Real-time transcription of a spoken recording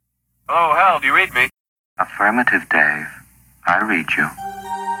Oh, Hal, do you read me? Affirmative, Dave. I read you.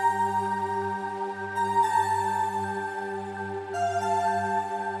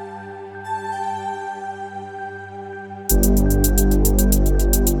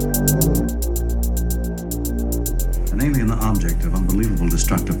 An alien object of unbelievable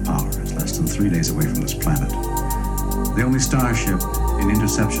destructive power is less than 3 days away from this planet. The only starship in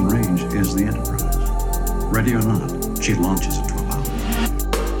interception range is the Enterprise. Ready or not, she launches in 12 hours.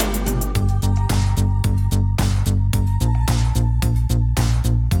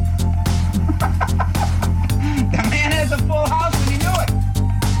 The man has a full house and he knew it.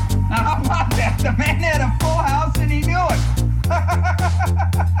 Now how about that? The man had a full house and he knew it.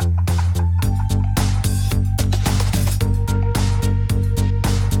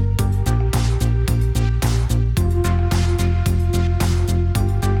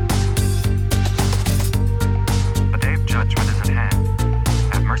 The day of judgment is at hand.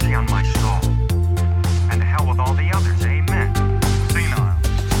 Have mercy on my soul. And to hell with all the others, amen. Senile.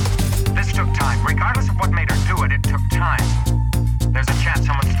 This took time. Regardless of what made her do it, it took time. There's a chance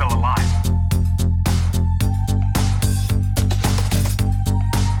someone's still alive.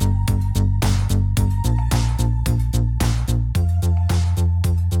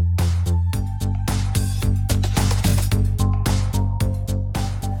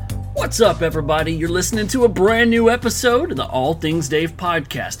 What's up, everybody? You're listening to a brand new episode of the All Things Dave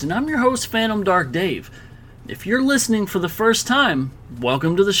podcast, and I'm your host, Phantom Dark Dave. If you're listening for the first time,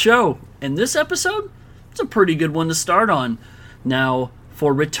 welcome to the show. And this episode, it's a pretty good one to start on. Now,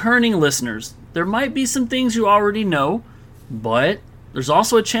 for returning listeners, there might be some things you already know, but there's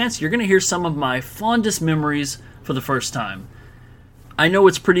also a chance you're going to hear some of my fondest memories for the first time. I know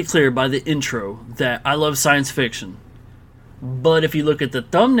it's pretty clear by the intro that I love science fiction. But if you look at the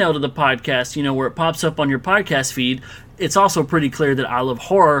thumbnail to the podcast, you know, where it pops up on your podcast feed, it's also pretty clear that I love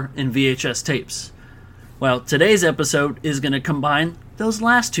horror and VHS tapes. Well, today's episode is going to combine those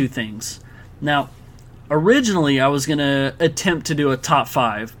last two things. Now, originally I was going to attempt to do a top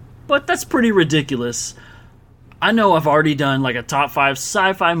 5, but that's pretty ridiculous. I know I've already done like a top 5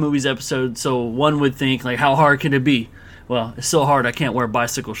 sci-fi movies episode, so one would think, like, how hard can it be? Well, it's so hard I can't wear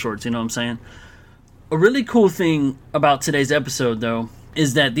bicycle shorts, you know what I'm saying? A really cool thing about today's episode, though,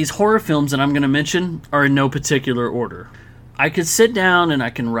 is that these horror films that I'm going to mention are in no particular order. I could sit down and I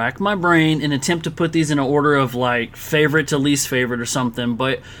can rack my brain and attempt to put these in an order of like favorite to least favorite or something,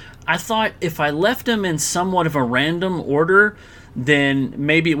 but I thought if I left them in somewhat of a random order, then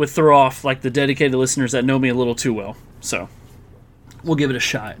maybe it would throw off like the dedicated listeners that know me a little too well. So we'll give it a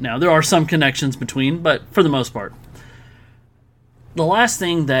shot. Now, there are some connections between, but for the most part. The last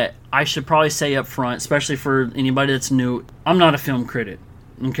thing that I should probably say up front, especially for anybody that's new, I'm not a film critic,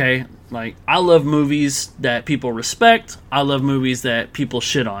 okay? Like, I love movies that people respect. I love movies that people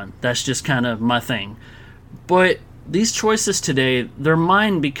shit on. That's just kind of my thing. But these choices today, they're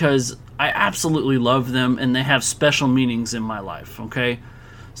mine because I absolutely love them and they have special meanings in my life, okay?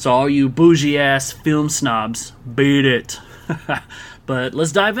 So all you bougie-ass film snobs, beat it. But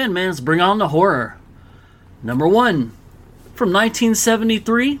let's dive in, man. Let's bring on the horror. Number 1. From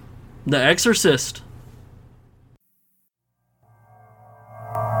 1973, The Exorcist.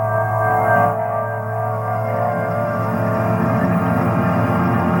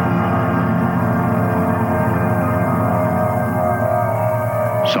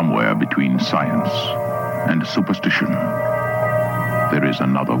 Somewhere between science and superstition, there is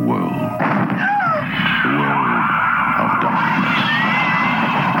another world. The world of darkness.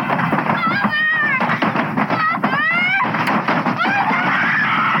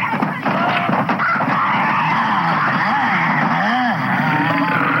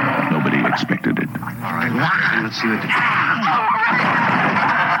 Expected it. All right, let's see what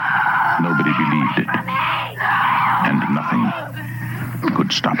Nobody believed it. And nothing could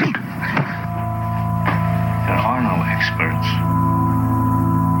stop it. There are no experts.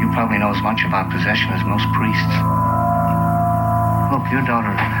 You probably know as much about possession as most priests. Look, your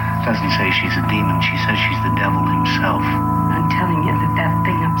daughter doesn't say she's a demon. She says she's the devil himself. I'm telling you that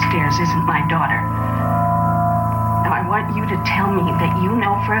thing upstairs isn't my daughter. Now, I want you to tell me that you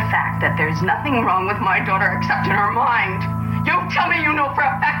know for a fact that there's nothing wrong with my daughter except in her mind. You tell me you know for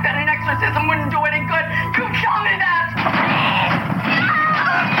a fact that an exorcism wouldn't do any good. You tell me that!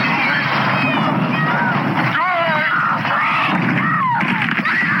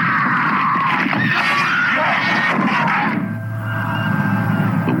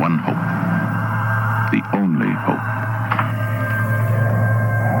 The one hope. The only hope.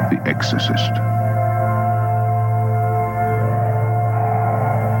 The Exorcist.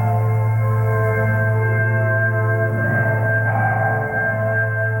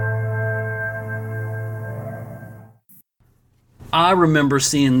 I remember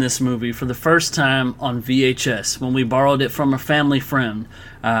seeing this movie for the first time on VHS when we borrowed it from a family friend.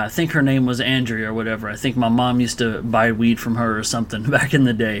 I think her name was Andrea or whatever. I think my mom used to buy weed from her or something back in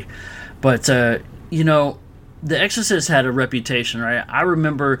the day. But, you know, The Exorcist had a reputation, right? I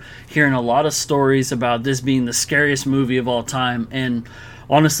remember hearing a lot of stories about this being the scariest movie of all time. And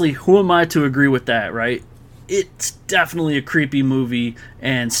honestly, who am I to agree with that, right? It's definitely a creepy movie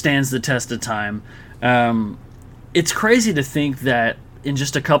and stands the test of time. It's crazy to think that in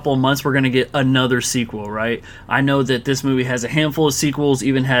just a couple of months we're going to get another sequel, right? I know that this movie has a handful of sequels,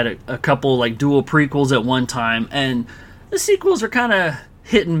 even had a couple like dual prequels at one time, and the sequels are kind of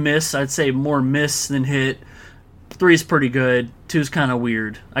hit and miss. I'd say more miss than hit. 3's pretty good. 2's kind of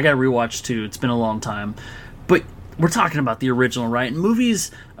weird. I got to rewatch 2. It's been a long time. But we're talking about the original, right? And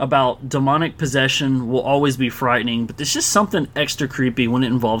movies about demonic possession will always be frightening, but there's just something extra creepy when it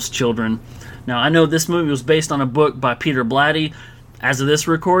involves children. Now, I know this movie was based on a book by Peter Blatty. As of this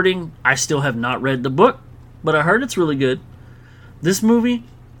recording, I still have not read the book, but I heard it's really good. This movie,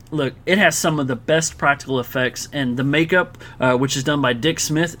 look, it has some of the best practical effects, and the makeup, which is done by Dick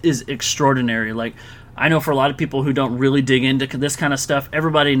Smith, is extraordinary. Like, I know for a lot of people who don't really dig into this kind of stuff,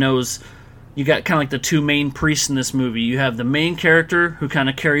 everybody knows you got kind of like the two main priests in this movie. You have the main character who kind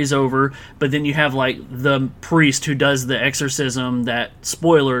of carries over, but then you have like the priest who does the exorcism that,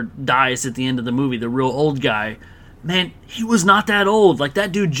 spoiler, dies at the end of the movie, the real old guy. Man, he was not that old. Like,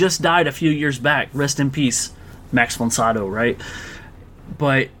 that dude just died a few years back. Rest in peace, Max von Sydow, right?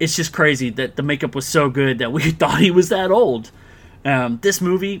 But it's just crazy that the makeup was so good that we thought he was that old. This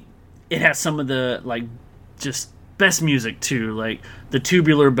movie, it has some of the, like, just best music too. Like, the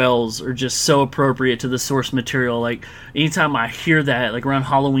Tubular Bells are just so appropriate to the source material. Like, anytime I hear that, like around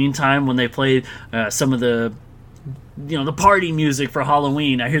Halloween time when they play some of the, you know, the party music for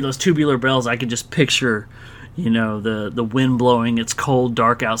Halloween, I hear those Tubular Bells, I can just picture, you know, the wind blowing, it's cold,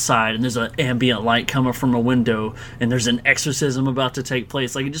 dark outside, and there's an ambient light coming from a window, and there's an exorcism about to take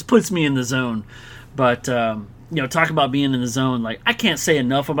place. Like, it just puts me in the zone. But you know, talk about being in the zone. Like, I can't say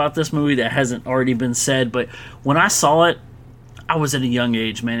enough about this movie that hasn't already been said, but when I saw it, I was at a young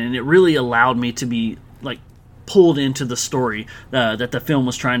age, man, and it really allowed me to be, like, pulled into the story that the film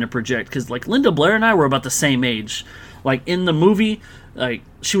was trying to project. Because, like, Linda Blair and I were about the same age. Like, in the movie, like,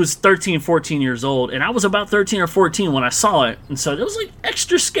 she was 13, 14 years old, and I was about 13 or 14 when I saw it, and so it was, like,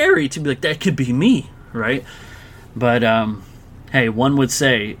 extra scary to be like, that could be me, right? But, hey, one would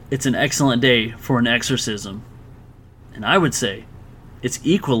say it's an excellent day for an exorcism. And I would say it's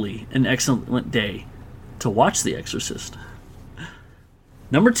equally an excellent day to watch The Exorcist.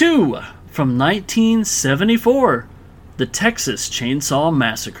 Number 2, from 1974, The Texas Chainsaw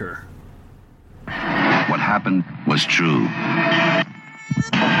Massacre. What happened was true.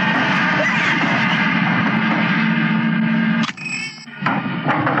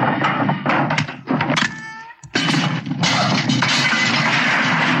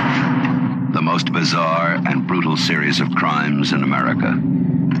 The most bizarre and brutal series of crimes in America.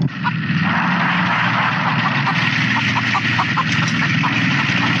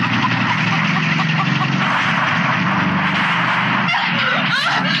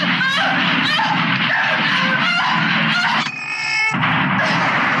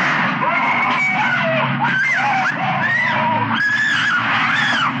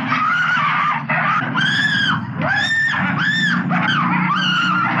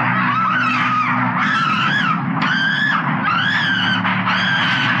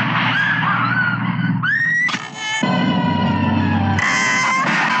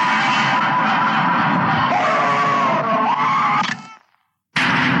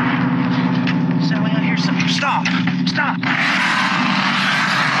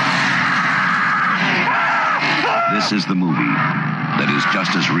 This is the movie that is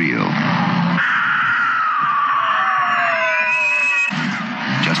just as real,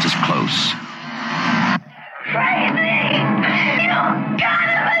 just as close,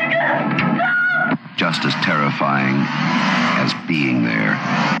 just as terrifying as being there.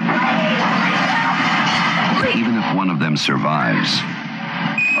 Even if one of them survives,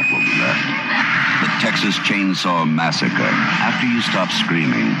 what will be left? The Texas Chainsaw Massacre. After you stop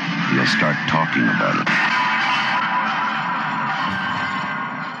screaming, you'll start talking about it.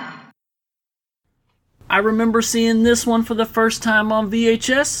 I remember seeing this one for the first time on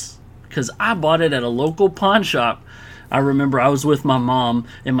VHS because I bought it at a local pawn shop. I remember I was with my mom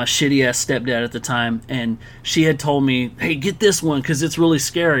and my shitty-ass stepdad at the time, and she had told me, hey, get this one because it's really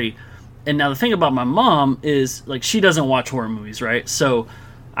scary. And now the thing about my mom is, like, she doesn't watch horror movies, right? So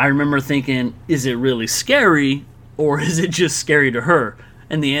I remember thinking, is it really scary or is it just scary to her?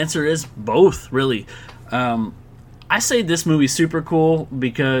 And the answer is both, really. I say this movie's super cool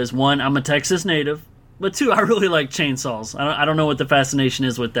because, one, I'm a Texas native, but two, I really like chainsaws. I don't know what the fascination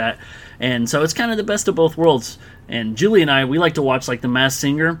is with that. And so it's kind of the best of both worlds. And Julie and I, we like to watch like The Masked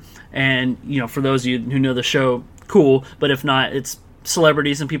Singer. And, for those of you who know the show, cool. But if not, it's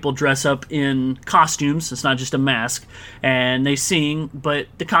celebrities and people dress up in costumes. It's not just a mask. And they sing, but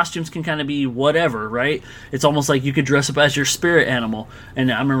the costumes can kind of be whatever, right? It's almost like you could dress up as your spirit animal.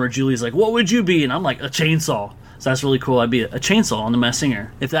 And I remember Julie's like, what would you be? And I'm like, a chainsaw. So that's really cool. I'd be a chainsaw on The Masked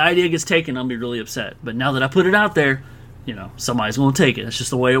Singer. If the idea gets taken, I'll be really upset. But now that I put it out there, somebody's going to take it. It's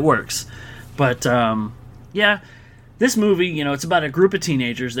just the way it works. But, yeah, this movie, it's about a group of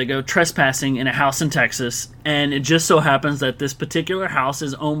teenagers. They go trespassing in a house in Texas. And it just so happens that this particular house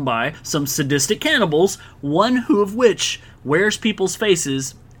is owned by some sadistic cannibals, one of which wears people's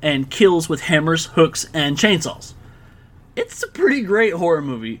faces and kills with hammers, hooks, and chainsaws. It's a pretty great horror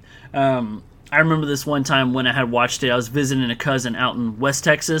movie. I remember this one time when I had watched it, I was visiting a cousin out in West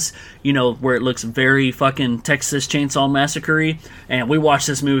Texas, where it looks very fucking Texas Chainsaw Massacre-y, and we watched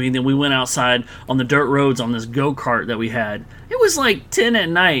this movie, and then we went outside on the dirt roads on this go-kart that we had. It was like 10 at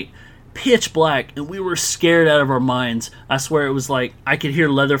night, pitch black, and we were scared out of our minds. I swear it was like I could hear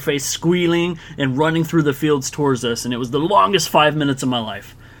Leatherface squealing and running through the fields towards us, and it was the longest 5 minutes of my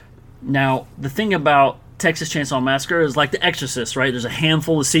life. Now, the thing about Texas Chainsaw Massacre is like The Exorcist, right? There's a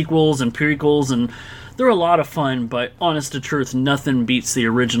handful of sequels and prequels, and they're a lot of fun, but honest to truth, nothing beats the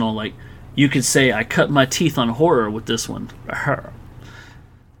original. Like, you could say I cut my teeth on horror with this one.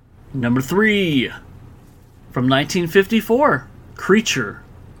 Number 3, from 1954, Creature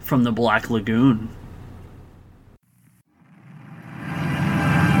from the Black Lagoon.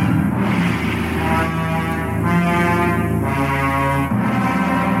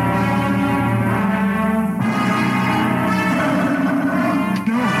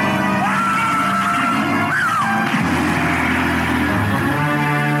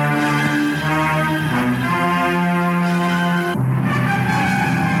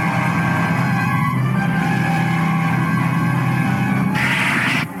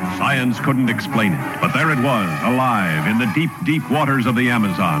 Couldn't explain it, but there it was, alive in the deep, deep waters of the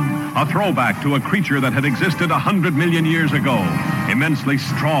Amazon. A throwback to a creature that had existed 100 million years ago, immensely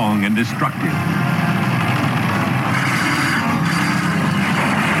strong and destructive.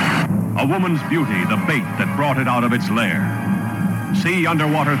 A woman's beauty, the bait that brought it out of its lair. See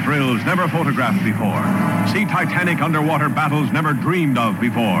underwater thrills never photographed before. See Titanic underwater battles never dreamed of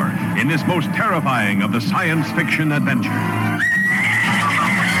before in this most terrifying of the science fiction adventures.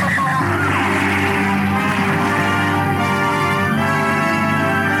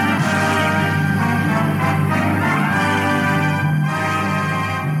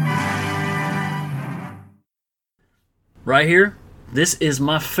 Right here, this is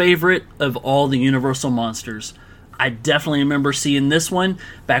my favorite of all the Universal monsters. I definitely remember seeing this one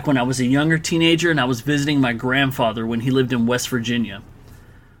back when I was a younger teenager and I was visiting my grandfather when he lived in West Virginia.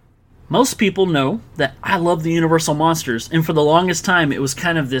 Most people know that I love the Universal monsters, and for the longest time it was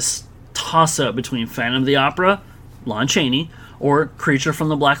kind of this toss-up between Phantom of the Opera, Lon Chaney, or Creature from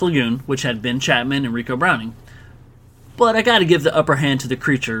the Black Lagoon, which had Ben Chapman and Rico Browning. But I gotta give the upper hand to the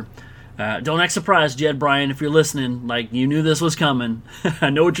Creature. Don't act surprised, Jed Bryan, if you're listening, like you knew this was coming. I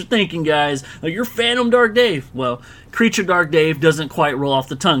know what you're thinking, guys. Like, you're Phantom Dark Dave. Well, Creature Dark Dave doesn't quite roll off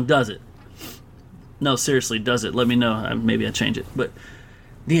the tongue, does it? No, seriously, does it? Let me know. Maybe I'll change it. But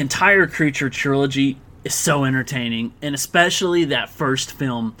the entire Creature trilogy is so entertaining, and especially that first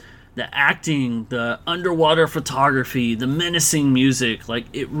film. The acting, the underwater photography, the menacing music, like,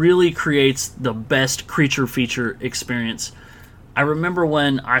 it really creates the best creature feature experience. I remember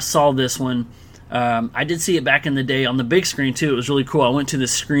when I saw this one, I did see it back in the day on the big screen too. It was really cool. I went to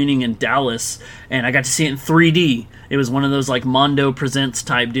this screening in Dallas and I got to see it in 3D. It was one of those like Mondo Presents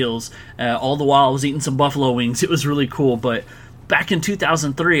type deals. All the while I was eating some buffalo wings. It was really cool. But back in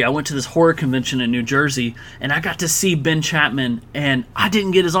 2003, I went to this horror convention in New Jersey and I got to see Ben Chapman, and I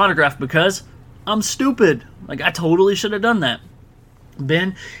didn't get his autograph because I'm stupid. Like, I totally should have done that.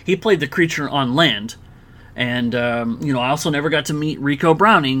 Ben, he played the creature on land. And, I also never got to meet Rico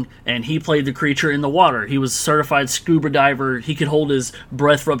Browning, and he played the creature in the water. He was a certified scuba diver. He could hold his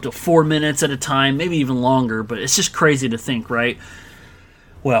breath for up to 4 minutes at a time, maybe even longer, but it's just crazy to think, right?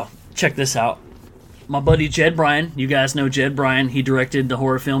 Well, check this out. My buddy Jed Bryan, you guys know Jed Bryan, he directed the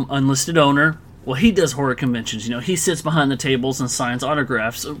horror film Unlisted Owner. Well, he does horror conventions. He sits behind the tables and signs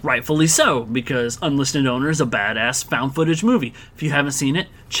autographs, rightfully so, because Unlisted Owner is a badass found footage movie. If you haven't seen it,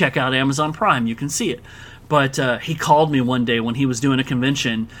 check out Amazon Prime. You can see it. But he called me one day when he was doing a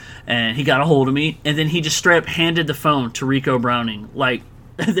convention, and he got a hold of me, and then he just straight up handed the phone to Rico Browning. Like,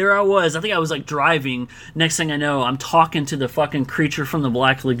 there I was. I think I was like driving. Next thing I know, I'm talking to the fucking creature from the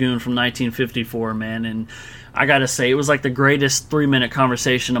Black Lagoon from 1954, man. And I gotta say, it was like the greatest 3-minute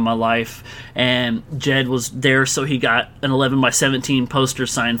conversation of my life. And Jed was there, so he got an 11x17 poster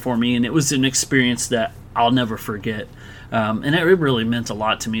signed for me, and it was an experience that I'll never forget. And it really meant a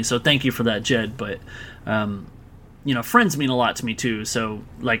lot to me. So thank you for that, Jed. But you know, friends mean a lot to me too, so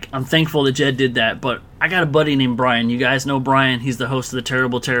like I'm thankful that Jed did that. But I got a buddy named Brian. You guys know Brian. He's the host of the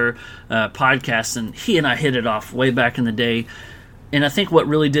Terrible Terror podcast, and he and I hit it off way back in the day. And I think what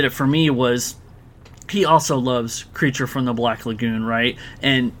really did it for me was he also loves Creature from the Black Lagoon, right?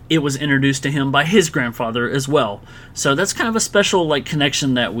 And it was introduced to him by his grandfather as well. So that's kind of a special like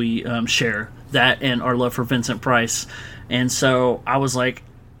connection that we share, that and our love for Vincent Price. And so I was like,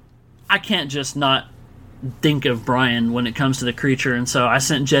 I can't just not think of Brian when it comes to the creature. And so I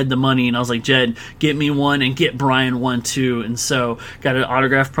sent Jed the money, and I was like, Jed, get me one and get Brian one too. And so got an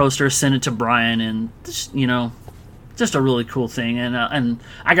autographed poster, sent it to Brian, and just, you know, just a really cool thing. And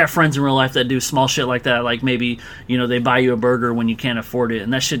I got friends in real life that do small shit like that, like maybe, you know, they buy you a burger when you can't afford it,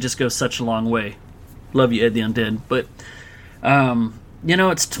 and that shit just goes such a long way. Love you, Ed the Undead. But you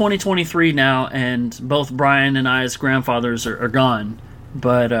know, it's 2023 now, and both Brian and I's grandfathers are gone.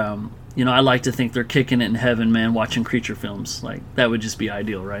 But you know, I like to think they're kicking it in heaven, man, watching creature films. Like, that would just be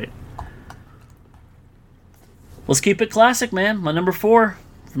ideal, right? Let's keep it classic, man. My number 4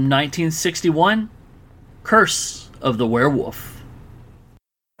 from 1961, Curse of the Werewolf.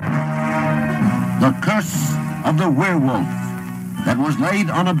 The Curse of the Werewolf, that was laid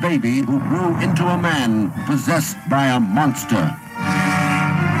on a baby who grew into a man possessed by a monster.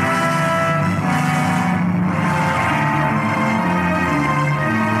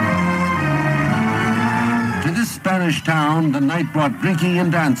 Spanish town, the night brought drinking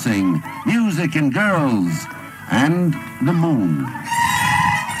and dancing, music and girls, and the moon.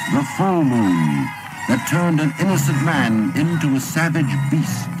 The full moon that turned an innocent man into a savage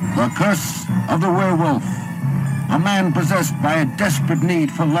beast. The Curse of the Werewolf. A man possessed by a desperate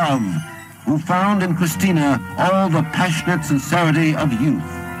need for love, who found in Christina all the passionate sincerity of youth.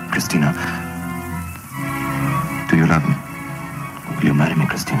 Christina, do you love me? Will you marry me,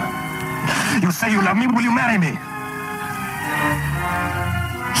 Christina? You say you love me, will you marry me?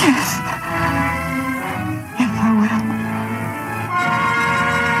 Yes. Yes, I will.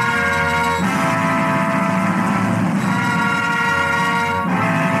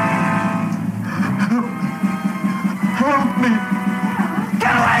 Help me.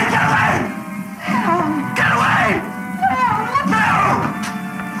 Get away, get away. Get away. No.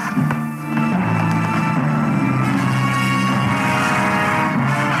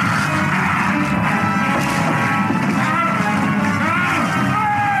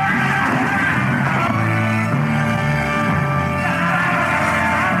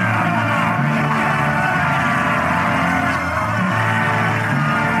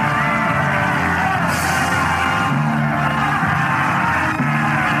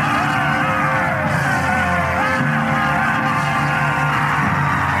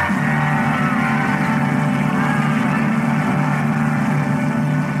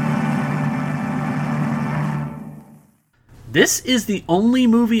 This is the only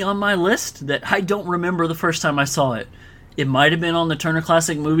movie on my list that I don't remember the first time I saw it. It might have been on the Turner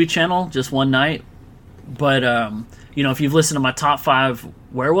Classic Movie Channel just one night, but you know, if you've listened to my top 5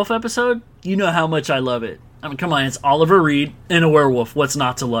 werewolf episode, you know how much I love it. I mean, come on, it's Oliver Reed and a werewolf. What's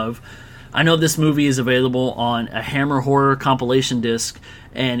not to love? I know this movie is available on a Hammer Horror compilation disc,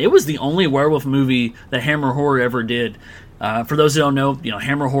 and it was the only werewolf movie that Hammer Horror ever did. For those who don't know, you know,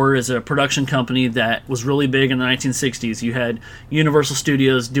 Hammer Horror is a production company that was really big in the 1960s. You had Universal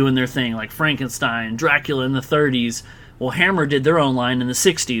Studios doing their thing, like Frankenstein, Dracula in the 30s. Well, Hammer did their own line in the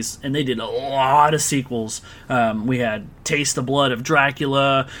 60s, and they did a lot of sequels. We had Taste the Blood of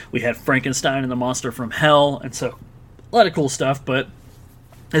Dracula, we had Frankenstein and the Monster from Hell, and so a lot of cool stuff. But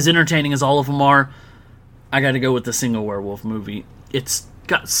as entertaining as all of them are, I got to go with the Single Werewolf movie. It's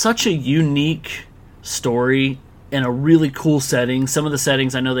got such a unique story in a really cool setting. Some of the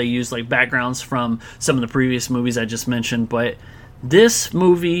settings, I know they use like backgrounds from some of the previous movies I just mentioned, but this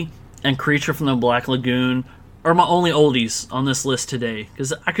movie and Creature from the Black Lagoon are my only oldies on this list today,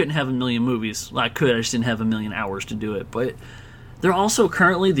 because I couldn't have a million movies. Well, I could, I just didn't have a million hours to do it. But they're also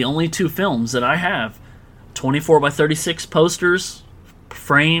currently the only 2 films that I have 24x36 posters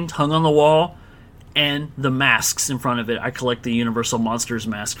framed, hung on the wall, and the masks in front of it. I collect the Universal Monsters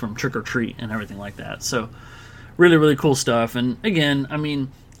mask from Trick or Treat and everything like that. So really, really cool stuff. And again, I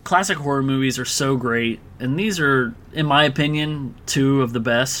mean, classic horror movies are so great, and these are, in my opinion, 2 of the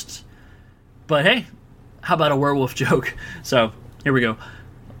best. But hey, how about a werewolf joke? So here we go.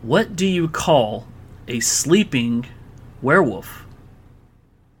 What do you call a sleeping werewolf?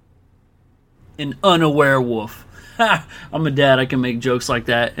 An unaware wolf. Ha! I'm a dad. I can make jokes like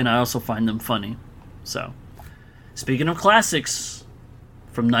that, and I also find them funny. So, speaking of classics,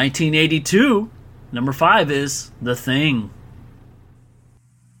 from 1982, number 5 is The Thing.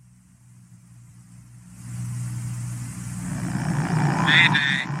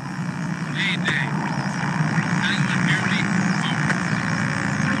 Mayday. Mayday. Anyone hear me? Over.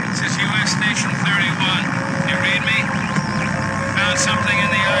 This is U.S. Station 31. You read me? Found something in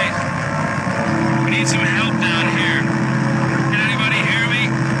the ice. We need some help down here. Can anybody hear me?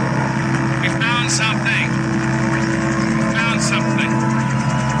 We found something. We found something.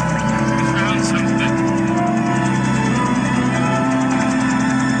 We found something.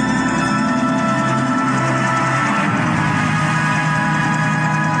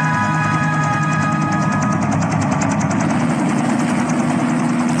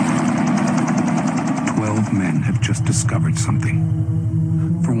 12 men have just discovered something.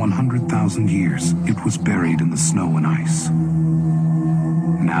 For 100,000 years, it was buried in the snow and ice.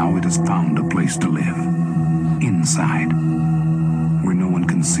 Now it has found a place to live. Inside. Where no one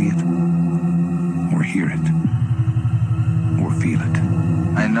can see it, or hear it, or feel it.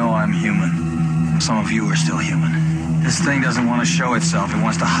 I know I'm human. Some of you are still human. This thing doesn't want to show itself. It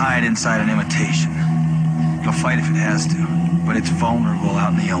wants to hide inside an imitation. It'll fight if it has to, but it's vulnerable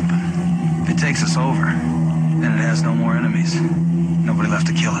out in the open. If it takes us over, then it has no more enemies. Nobody left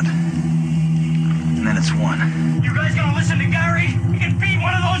to kill it. And then it's won. You guys gonna listen to Gary? He can beat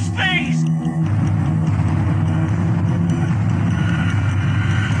one of those things!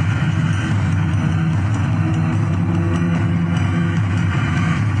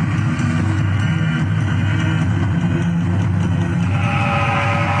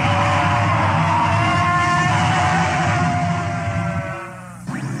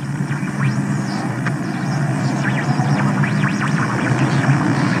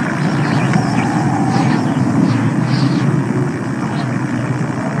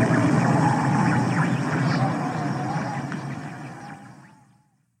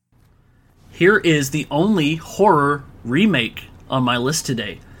 Here is the only horror remake on my list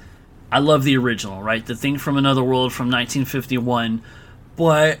today. I love the original, right? The Thing from Another World from 1951,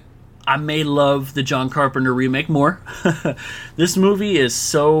 but I may love the John Carpenter remake more. This movie is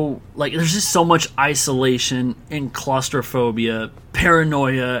so, there's just so much isolation and claustrophobia,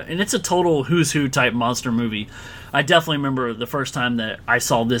 paranoia, and it's a total who's who type monster movie. I definitely remember the first time that I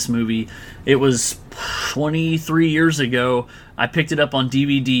saw this movie. It was 23 years ago. I picked it up on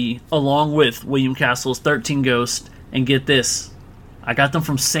DVD along with William Castle's 13 Ghosts, and get this, I got them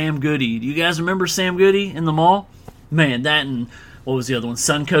from Sam Goody. Do you guys remember Sam Goody in the mall? Man, that and what was the other one?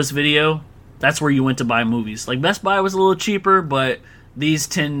 Suncoast Video. That's where you went to buy movies. Best Buy was a little cheaper, but these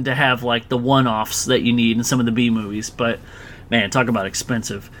tend to have the one-offs that you need in some of the B movies. But man, talk about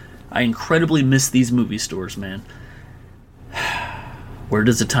expensive. I incredibly miss these movie stores, man. Where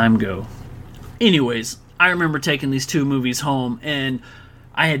does the time go? Anyways, I remember taking these two movies home, and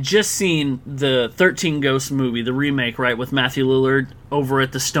I had just seen the 13 Ghosts movie, the remake, right, with Matthew Lillard over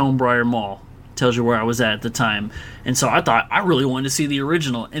at the Stonebriar Mall. Tells you where I was at the time. And so I thought I really wanted to see the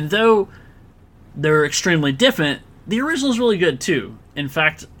original. And though they're extremely different, the original is really good too. In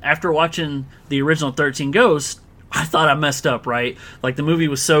fact, after watching the original 13 Ghosts, I thought I messed up, right? The movie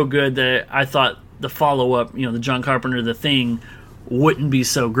was so good that I thought the follow-up, the John Carpenter The Thing, wouldn't be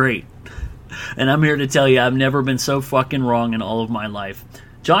so great. And I'm here to tell you, I've never been so fucking wrong in all of my life.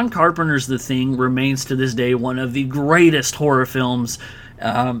 John Carpenter's The Thing remains to this day one of the greatest horror films,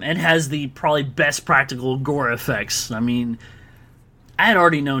 and has the probably best practical gore effects. I mean, I had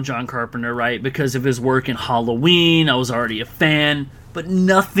already known John Carpenter, right, because of his work in Halloween. I was already a fan, but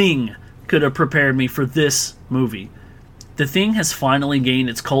nothing could have prepared me for this movie. The Thing has finally gained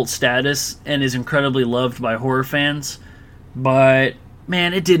its cult status and is incredibly loved by horror fans, but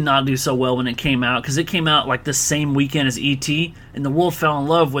man, it did not do so well when it came out, because it came out the same weekend as E.T., and the world fell in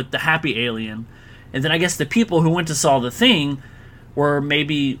love with the happy alien. And then I guess the people who went to saw The Thing were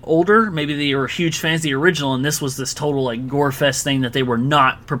maybe older, maybe they were huge fans of the original, and this was this total gore fest thing that they were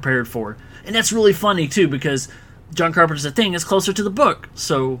not prepared for. And that's really funny too, because John Carpenter's The Thing is closer to the book,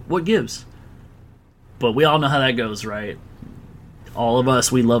 so what gives? But we all know how that goes, right? All of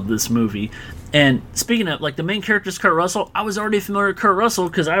us, we love this movie. And speaking of, the main character is Kurt Russell, I was already familiar with Kurt Russell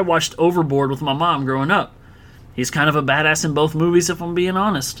because I watched Overboard with my mom growing up. He's kind of a badass in both movies, if I'm being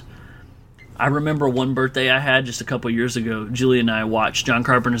honest. I remember one birthday I had just a couple years ago, Julie and I watched John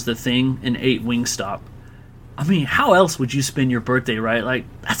Carpenter's The Thing and ate Wingstop. I mean, how else would you spend your birthday, right?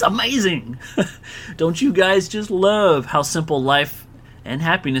 That's amazing! Don't you guys just love how simple life and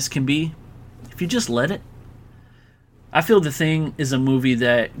happiness can be if you just let it. I feel The Thing is a movie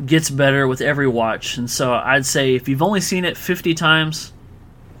that gets better with every watch, and so I'd say if you've only seen it 50 times,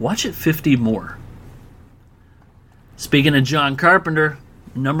 watch it 50 more. Speaking of John Carpenter,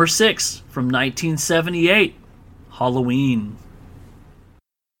 number 6 from 1978, Halloween.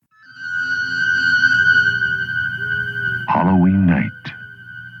 Halloween night.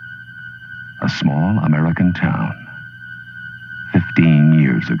 A small American town. 15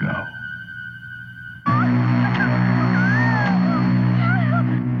 years ago.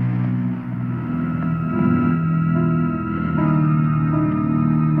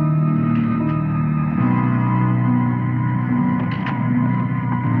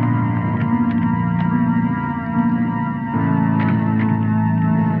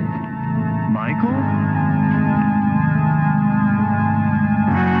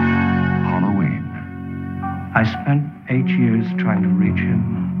 I spent 8 years trying to reach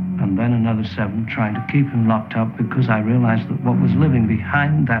him, and then another 7 trying to keep him locked up because I realized that what was living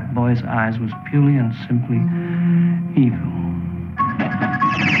behind that boy's eyes was purely and simply evil.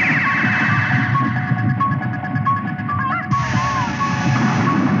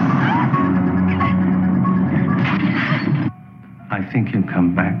 I think he'll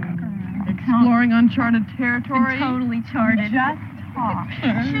come back. Exploring uncharted territory. Totally charted. Just talk.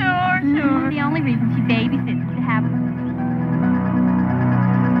 Sure. The only reason she babysits is to have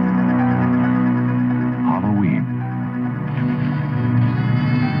Halloween.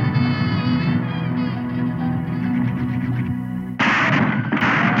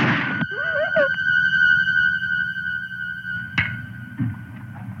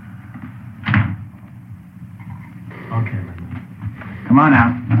 Okay, come on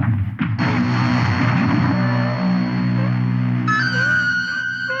out.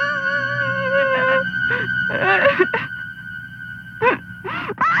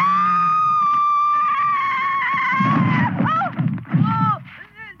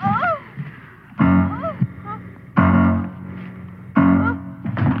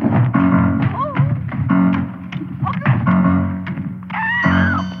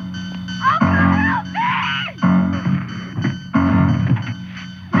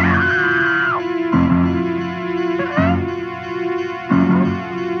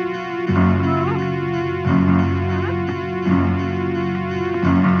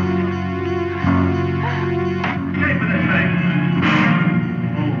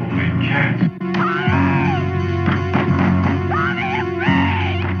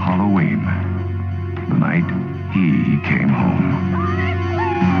 Halloween. The night he came home.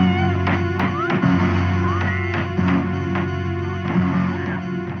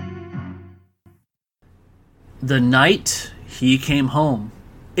 The night he came home.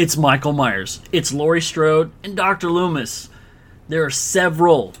 It's Michael Myers, it's Laurie Strode, and Dr. Loomis. There are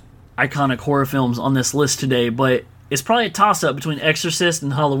several iconic horror films on this list today, but it's probably a toss-up between Exorcist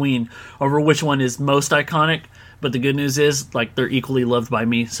and Halloween over which one is most iconic. But the good news is, like, they're equally loved by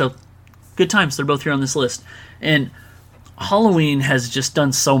me. So, good times. They're both here on this list. And Halloween has just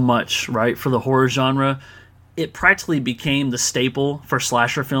done so much, right, for the horror genre. It practically became the staple for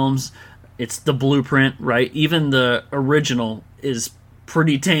slasher films. It's the blueprint, right? Even the original is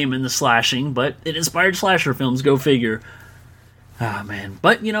pretty tame in the slashing, but it inspired slasher films. Go figure. Ah, man.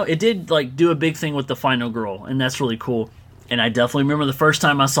 But, you know, it did, like, do a big thing with the final girl, and that's really cool. And I definitely remember the first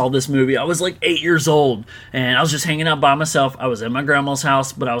time I saw this movie, I was like 8 years old, and I was just hanging out by myself. I was at my grandma's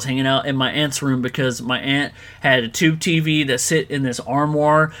house, but I was hanging out in my aunt's room because my aunt had a tube TV that sit in this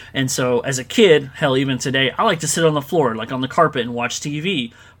armoire, and so as a kid, hell, even today, I like to sit on the floor, like on the carpet, and watch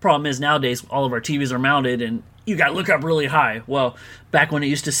TV. Problem is, nowadays, all of our TVs are mounted, and you gotta look up really high. Well, back when it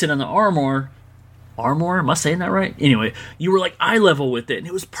used to sit on the armoire, am I saying that right? Anyway, you were like eye level with it, and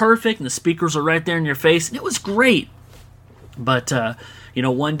it was perfect, and the speakers are right there in your face, and it was great. But, you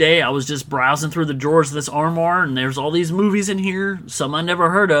know, one day I was just browsing through the drawers of this armoire, and there's all these movies in here, some I never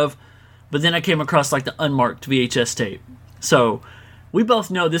heard of, but then I came across, like, the unmarked VHS tape. So, we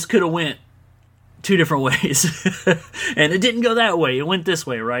both know this could have went 2 different ways, and it didn't go that way, it went this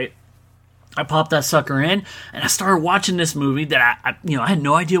way, right? I popped that sucker in, and I started watching this movie that I had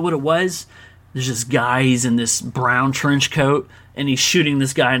no idea what it was. There's this guy, he's in this brown trench coat, and he's shooting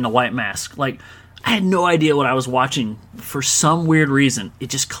this guy in a white mask. Like, I had no idea what I was watching. For some weird reason, it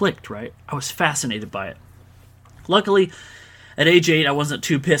just clicked, right? I was fascinated by it. Luckily, at age 8, I wasn't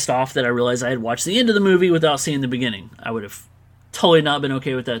too pissed off that I realized I had watched the end of the movie without seeing the beginning. I would have totally not been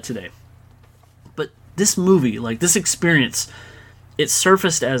okay with that today. But this movie, like this experience, it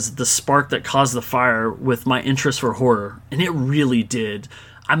surfaced as the spark that caused the fire with my interest for horror, and it really did.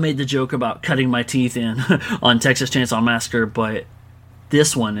 I made the joke about cutting my teeth in on Texas Chainsaw Massacre, but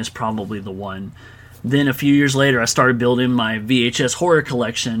this one is probably the one. Then a few years later, I started building my VHS horror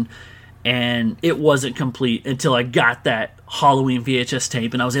collection, and it wasn't complete until I got that Halloween VHS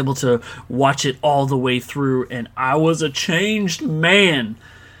tape, and I was able to watch it all the way through, and I was a changed man.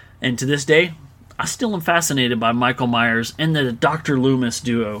 And to this day, I still am fascinated by Michael Myers and the Dr. Loomis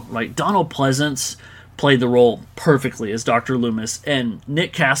duo. Like, Donald Pleasance played the role perfectly as Dr. Loomis, and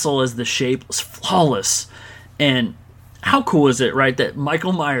Nick Castle as the Shape was flawless. And how cool is it, right, that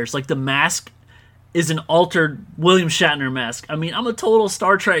Michael Myers, like, the mask is an altered William Shatner mask. I mean, I'm a total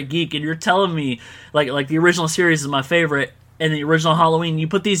Star Trek geek, and you're telling me, like the original series is my favorite, and the original Halloween, you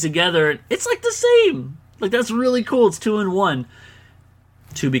put these together, it's like the same. Like, that's really cool. It's 2 in 1.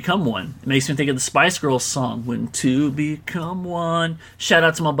 To Become One. It makes me think of the Spice Girls song, When Two Become One. Shout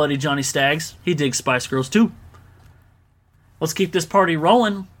out to my buddy Johnny Staggs. He digs Spice Girls too. Let's keep this party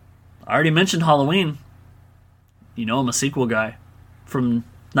rolling. I already mentioned Halloween. You know I'm a sequel guy. From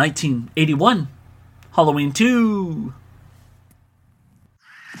 1981. Halloween 2.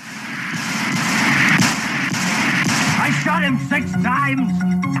 I shot him 6 times.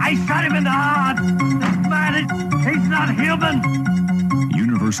 I shot him in the heart. This man, he's not human.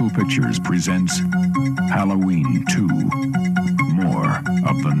 Universal Pictures presents Halloween 2. More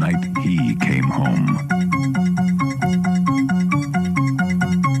of the Night He Came Home.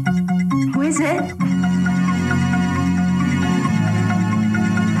 Who is it?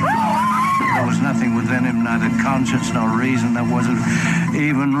 There was nothing within him, neither conscience nor reason, that wasn't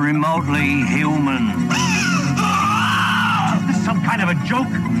even remotely human. This is some kind of a joke.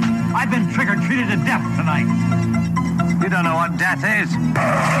 I've been trick-or-treated to death tonight. You don't know what death is.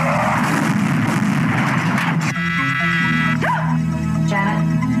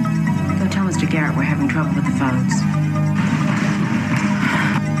 Janet, go tell Mr. Garrett we're having trouble with the phones.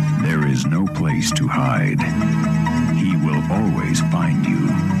 There is no place to hide. He will always find you.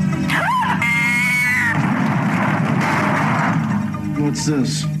 What's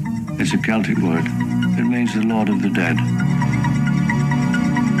this? It's a Celtic word. It means the Lord of the Dead.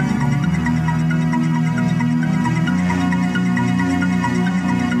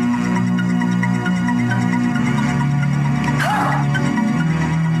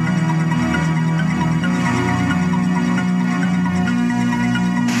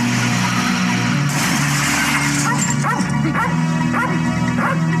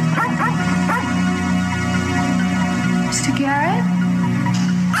 Mr. Garrett?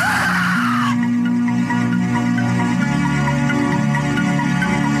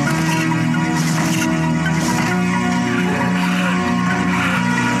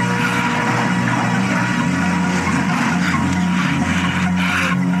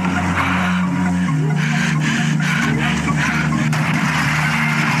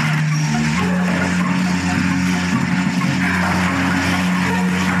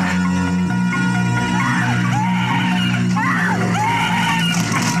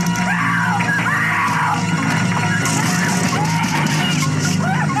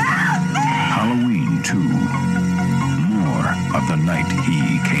 Halloween 2. More of the Night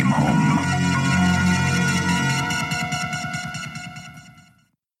He Came Home.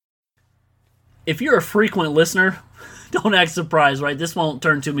 If you're a frequent listener, don't act surprised, right? This won't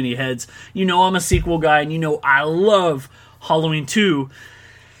turn too many heads. You know I'm a sequel guy, and you know I love Halloween 2,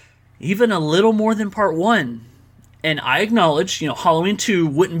 even a little more than Part 1. And I acknowledge, Halloween 2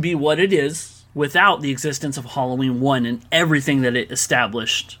 wouldn't be what it is without the existence of Halloween 1 and everything that it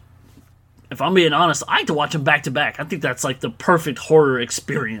established. If I'm being honest, I like to watch them back to back. I think that's like the perfect horror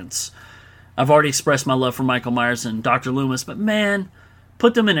experience. I've already expressed my love for Michael Myers and Dr. Loomis, but man,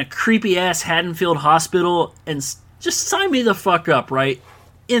 put them in a creepy-ass Haddonfield hospital and just sign me the fuck up, right?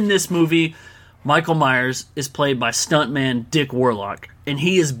 In this movie, Michael Myers is played by stuntman Dick Warlock, and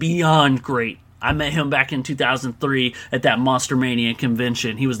he is beyond great. I met him back in 2003 at that Monster Mania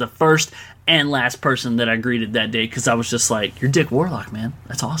convention. He was the first and last person that I greeted that day because I was just like, you're Dick Warlock, man.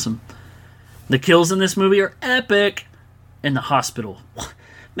 That's awesome. The kills in this movie are epic. In the hospital.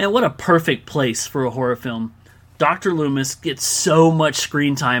 Man, what a perfect place for a horror film. Dr. Loomis gets so much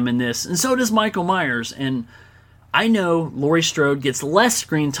screen time in this, and so does Michael Myers. And I know Laurie Strode gets less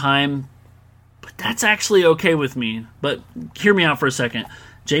screen time, but that's actually okay with me. But hear me out for a second.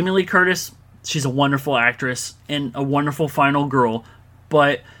 Jamie Lee Curtis, she's a wonderful actress and a wonderful final girl,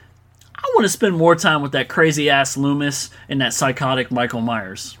 but I want to spend more time with that crazy-ass Loomis and that psychotic Michael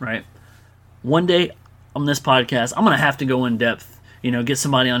Myers, right? One day on this podcast, I'm going to have to go in depth, get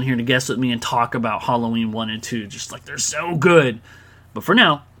somebody on here to guest with me and talk about Halloween 1 and 2, just like they're so good. But for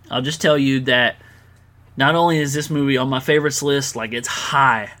now, I'll just tell you that not only is this movie on my favorites list, like it's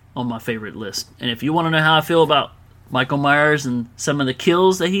high on my favorite list. And if you want to know how I feel about Michael Myers and some of the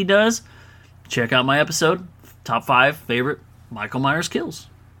kills that he does, check out my episode, Top 5 Favorite Michael Myers Kills.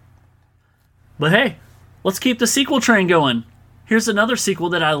 But hey, let's keep the sequel train going. Here's another sequel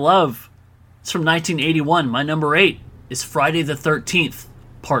that I love. It's from 1981. My number 8 is Friday the 13th,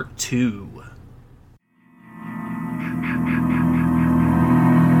 Part 2.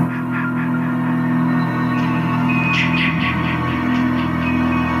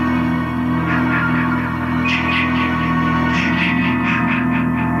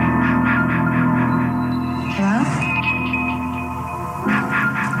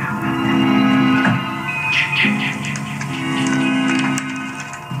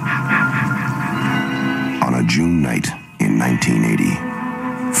 June night in 1980,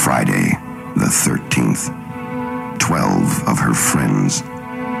 Friday the 13th, 12 of her friends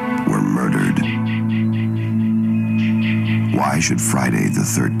were murdered. Why should Friday the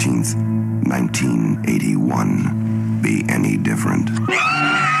 13th, 1981 be any different?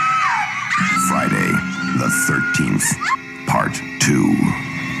 Friday the 13th, Part 2.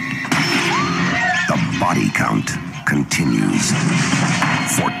 The body count continues.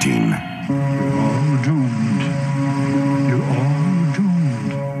 14. You're all doomed. You're all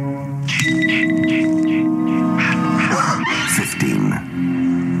doomed. 15.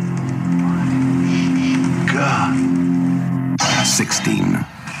 God. 16.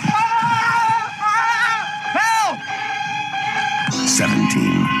 Help!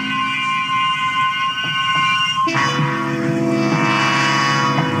 17.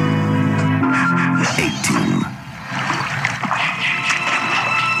 18.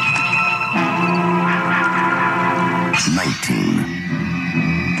 19.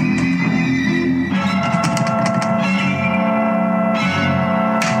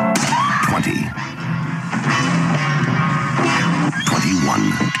 20.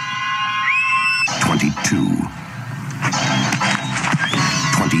 21. 22.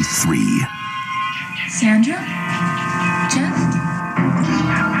 23. Sandra? Jeff?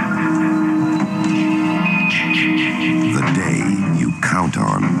 The day you count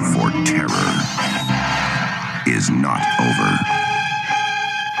on for terror is not over.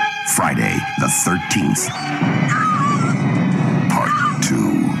 Friday the 13th, Part 2.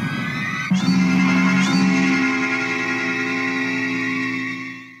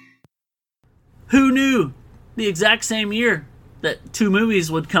 Who knew the exact same year that 2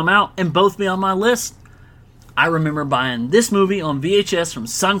 movies would come out and both be on my list? I remember buying this movie on VHS from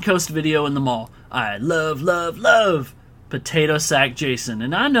Suncoast Video in the mall. I love Potato Sack Jason.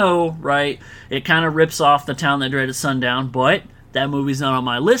 And I know, right, it kind of rips off The Town That Dreaded Sundown, but that movie's not on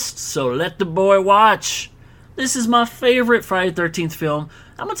my list, so let the boy watch. This is my favorite Friday the 13th film.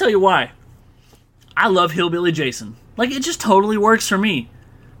 I'm going to tell you why. I love Hillbilly Jason. Like, it just totally works for me.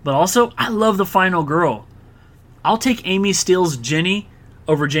 But also, I love the final girl. I'll take Amy Steele's Jenny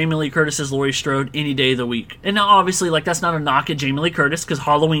over Jamie Lee Curtis's Laurie Strode any day of the week. And now, obviously, like, that's not a knock at Jamie Lee Curtis, because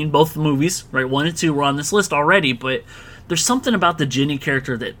Halloween, both movies, right, 1 and 2 were on this list already, but there's something about the Jenny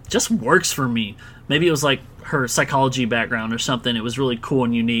character that just works for me. Maybe it was, like, her psychology background or something. It was really cool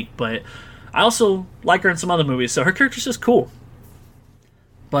and unique, but I also like her in some other movies, so her character's just cool.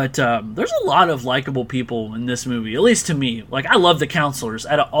 But there's a lot of likable people in this movie, at least to me. Like, I love the counselors.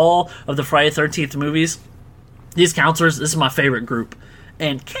 Out of all of the Friday the 13th movies, these counselors, this is my favorite group.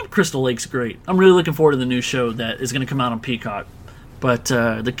 And Camp Crystal Lake's great. I'm really looking forward to the new show that is going to come out on Peacock. But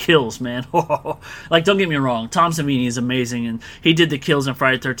the kills, man. Like, don't get me wrong. Tom Savini is amazing, and he did the kills in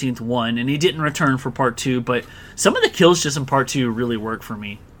Friday the 13th 1, and he didn't return for Part 2, but some of the kills just in Part 2 really work for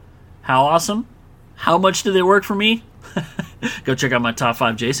me. How awesome? How much do they work for me? Go check out my Top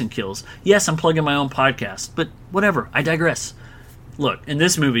 5 Jason kills. Yes, I'm plugging my own podcast, but whatever. I digress. Look, in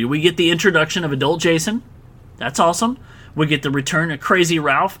this movie, we get the introduction of adult Jason. That's awesome. We get the return of Crazy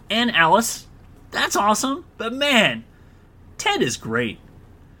Ralph and Alice. That's awesome. But man, Ted is great.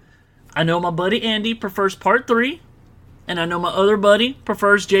 I know my buddy Andy prefers Part 3, and I know my other buddy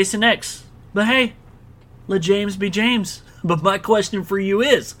prefers Jason X. But hey, let James be James. But my question for you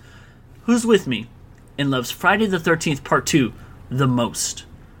is, who's with me and loves Friday the 13th Part 2 the most?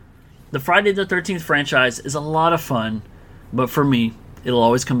 The Friday the 13th franchise is a lot of fun, but for me, it'll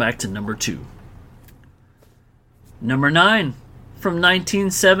always come back to number 2. Number 9, from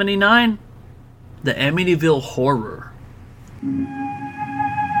 1979, The Amityville Horror.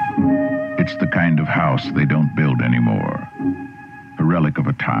 It's the kind of house they don't build anymore. A relic of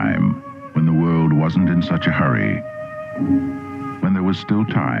a time when the world wasn't in such a hurry, when there was still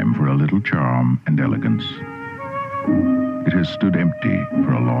time for a little charm and elegance. It has stood empty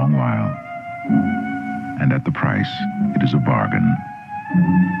for a long while, and at the price, it is a bargain.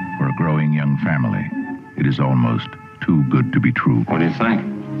 For a growing young family, it is almost too good to be true. What do you think?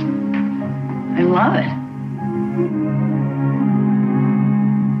 I love it.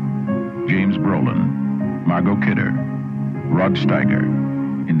 James Brolin, Margot Kidder, Rod Steiger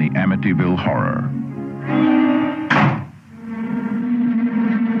in the Amityville Horror.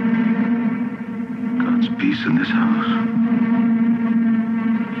 God's peace in this house.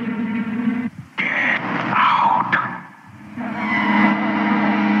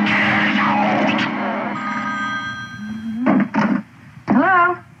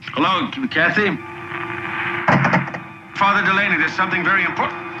 Hello, Kathy? Father Delaney, there's something very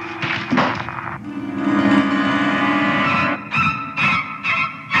important.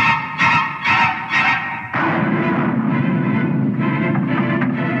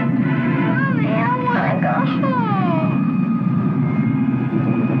 Mommy, I want to go home.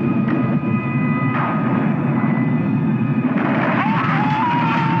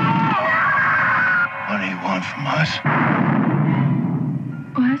 What do you want from us?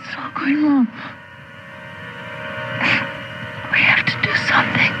 What's all going on? We have to do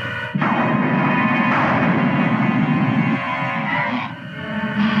something.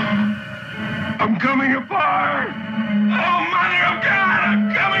 I'm coming apart! Oh, Mother of God,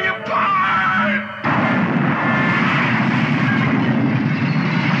 I'm coming apart!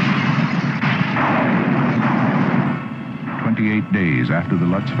 28 days after the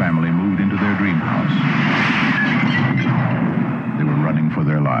Lutz family moved into their dream house, they were running for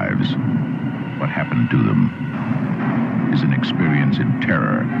their lives. What happened to them is an experience in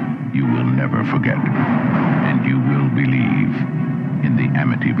terror you will never forget, and you will believe in the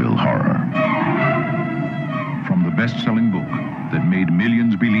Amityville Horror. From the best-selling book that made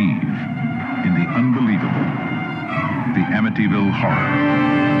millions believe in the unbelievable, the Amityville Horror.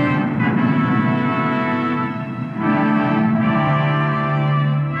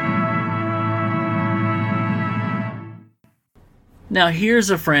 Now here's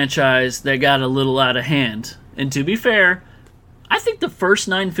a franchise that got a little out of hand. And to be fair, I think the first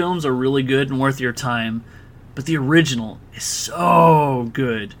 9 films are really good and worth your time, but the original is so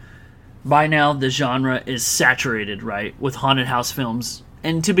good. By now, the genre is saturated, right, with haunted house films.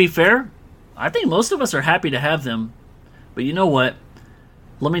 And to be fair, I think most of us are happy to have them. But you know what?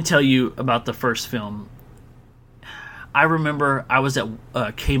 Let me tell you about the first film. I remember I was at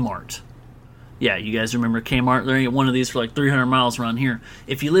Kmart. Yeah, you guys remember Kmart? There ain't one of these for like 300 miles around here.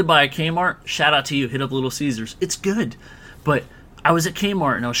 If you live by a Kmart, shout out to you. Hit up Little Caesars. It's good. But I was at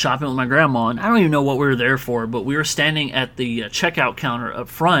Kmart and I was shopping with my grandma, and I don't even know what we were there for, but we were standing at the checkout counter up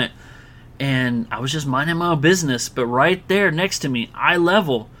front, and I was just minding my own business. But right there next to me, eye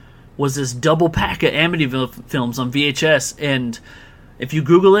level, was this double pack of Amityville films on VHS. And if you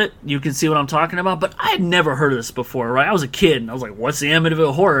Google it, you can see what I'm talking about. But I had never heard of this before, right? I was a kid, and I was like, what's the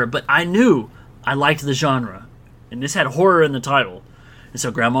Amityville Horror? But I knew I liked the genre, and this had horror in the title. And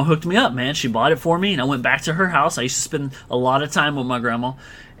so Grandma hooked me up, man. She bought it for me, and I went back to her house. I used to spend a lot of time with my grandma,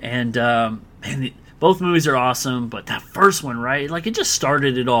 and both movies are awesome, but that first one, right? Like, it just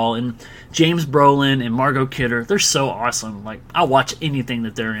started it all. And James Brolin and Margot Kidder, they're so awesome. Like, I'll watch anything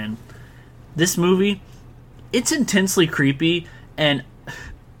that they're in. This movie, it's intensely creepy, and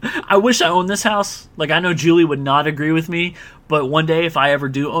I wish I owned this house. Like, I know Julie would not agree with me, but one day if I ever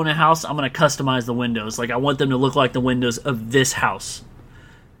do own a house, I'm going to customize the windows. Like, I want them to look like the windows of this house.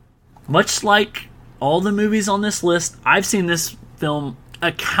 Much like all the movies on this list, I've seen this film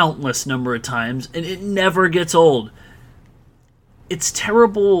a countless number of times, and it never gets old. It's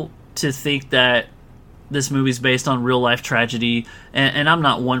terrible to think that this movie's based on real-life tragedy, and I'm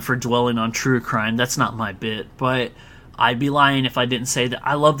not one for dwelling on true crime. That's not my bit, but I'd be lying if I didn't say that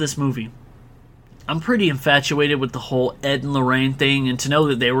I love this movie. I'm pretty infatuated with the whole Ed and Lorraine thing, and to know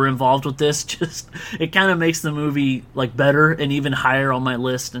that they were involved with this, just, it kind of makes the movie like better and even higher on my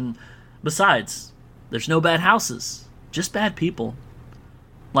list. And besides, there's no bad houses, just bad people.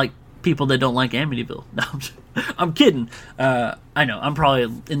 Like people that don't like Amityville. No, I'm kidding. I know, I'm probably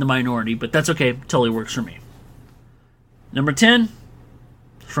in the minority, but that's okay. Totally works for me. Number 10,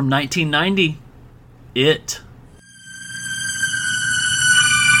 from 1990, It.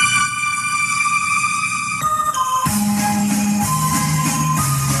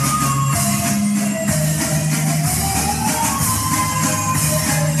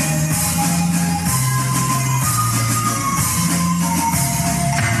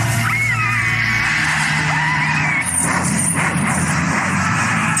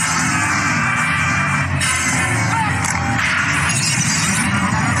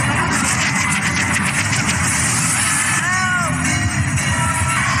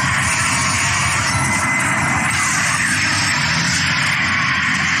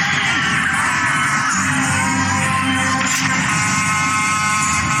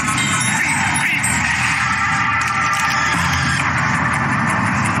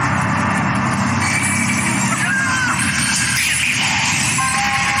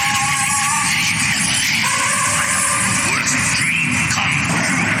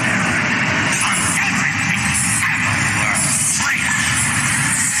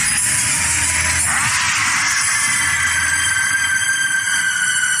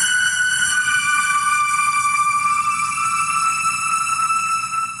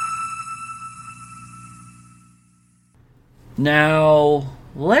 Now,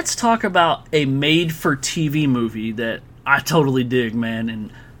 let's talk about a made-for-TV movie that I totally dig, man.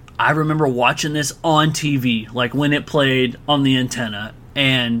 And I remember watching this on TV, like when it played on the antenna.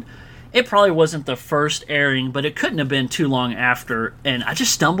 And it probably wasn't the first airing, but it couldn't have been too long after. And I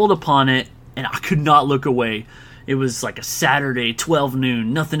just stumbled upon it, and I could not look away. It was like a Saturday, 12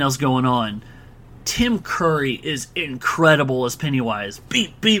 noon, nothing else going on. Tim Curry is incredible as Pennywise.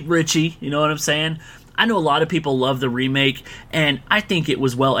 Beat Richie, you know what I'm saying? I know a lot of people love the remake, and I think it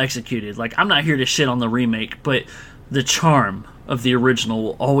was well executed. Like, I'm not here to shit on the remake, but the charm of the original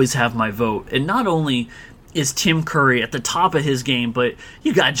will always have my vote. And not only is Tim Curry at the top of his game, but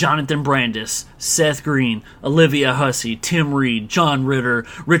you got Jonathan Brandis, Seth Green, Olivia Hussey, Tim Reed, John Ritter,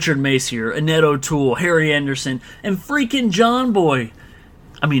 Richard Macier, Annette O'Toole, Harry Anderson, and freaking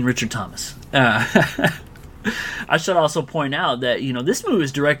Richard Thomas. I should also point out that, this movie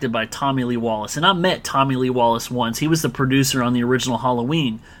was directed by Tommy Lee Wallace, and I met Tommy Lee Wallace once. He was the producer on the original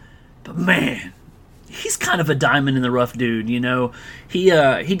Halloween. But man, he's kind of a diamond in the rough dude, He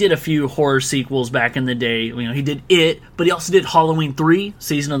did a few horror sequels back in the day. He did It, but he also did Halloween 3,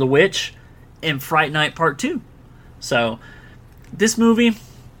 Season of the Witch, and Fright Night Part 2. So, this movie,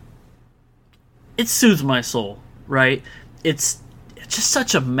 it soothes my soul, right? It's just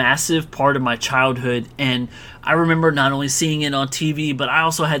such a massive part of my childhood, and I remember not only seeing it on TV, but I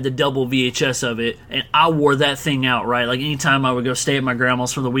also had the double VHS of it, and I wore that thing out, right? Like, anytime I would go stay at my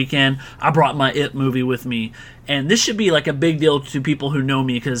grandma's for the weekend, I brought my It movie with me. And this should be like a big deal to people who know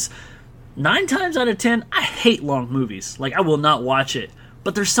me, because 9 times out of 10, I hate long movies. Like, I will not watch it.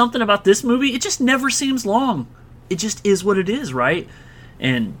 But there's something about this movie, it just never seems long. It just is what it is, right?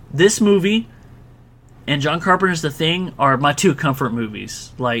 And this movie and John Carpenter's The Thing are my 2 comfort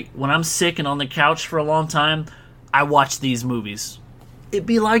movies. Like, when I'm sick and on the couch for a long time, I watch these movies. It'd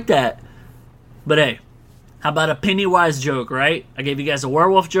be like that. But hey, how about a Pennywise joke, right? I gave you guys a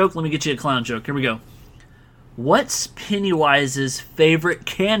werewolf joke, let me get you a clown joke. Here we go. What's Pennywise's favorite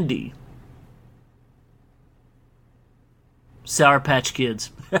candy? Sour Patch Kids.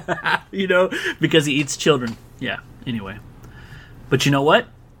 Because he eats children. Yeah, anyway. But you know what?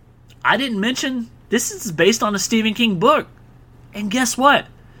 I didn't mention this is based on a Stephen King book. And guess what?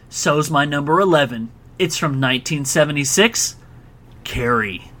 So's my number 11. It's from 1976.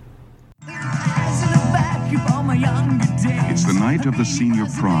 Carrie. It's the night of the senior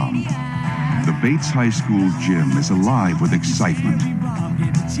prom. The Bates High School gym is alive with excitement.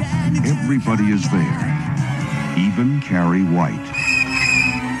 Everybody is there, even Carrie White.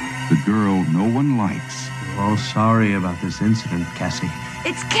 The girl no one likes. We're all sorry about this incident, Cassie.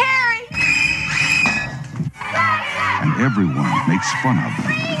 It's Carrie! And everyone makes fun of her.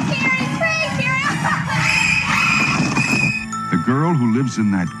 The girl who lives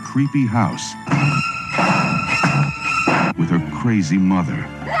in that creepy house with her crazy mother.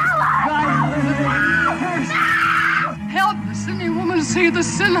 Help the sinning woman see the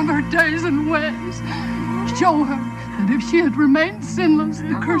sin of her days and ways. Show her that if she had remained sinless,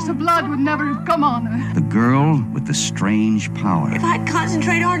 the curse of blood would never have come on her. The girl with the strange power. If I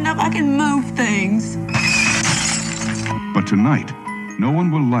concentrate hard enough, I can move things. But tonight, no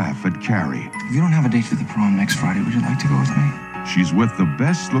one will laugh at Carrie. If you don't have a date for the prom next Friday, would you like to go with me? She's with the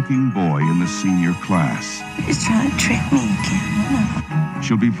best-looking boy in the senior class. He's trying to trick me again.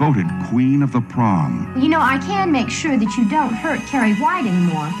 She'll be voted queen of the prom. I can make sure that you don't hurt Carrie White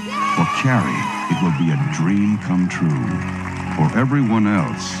anymore. For Carrie, it will be a dream come true. For everyone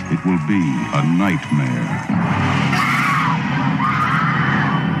else, it will be a nightmare.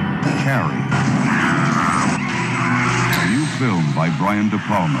 Carrie. A new film by Brian De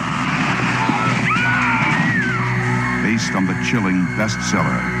Palma. Based on the chilling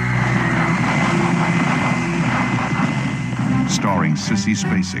bestseller. Starring Sissy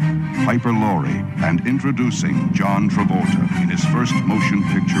Spacek, Piper Laurie, and introducing John Travolta in his first motion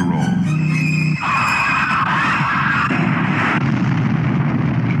picture role.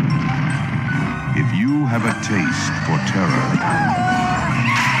 If you have a taste for terror,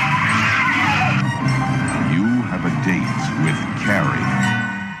 you have a date with Carrie.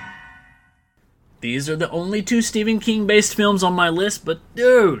 These are the only 2 Stephen King-based films on my list, but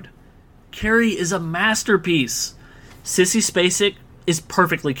dude, Carrie is a masterpiece. Sissy Spacek is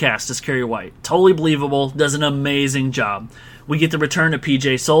perfectly cast as Carrie White. Totally believable, does an amazing job. We get the return of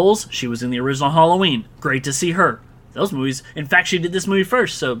PJ Soles. She was in the original Halloween. Great to see her. Those movies, in fact, she did this movie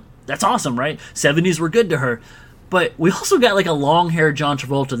first, so that's awesome, right? 70s were good to her. But we also got like a long-haired John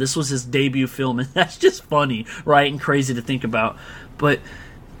Travolta. This was his debut film, and that's just funny, right? And crazy to think about. But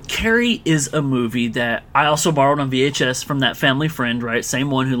Carrie is a movie that I also borrowed on VHS from that family friend, right?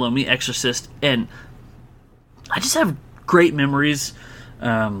 Same one who loaned me Exorcist. And I just have great memories.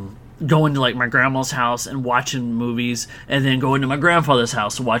 Going to like my grandma's house and watching movies, and then going to my grandfather's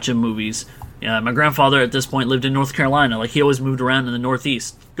house watching movies. My grandfather at this point lived in North Carolina. Like, he always moved around in the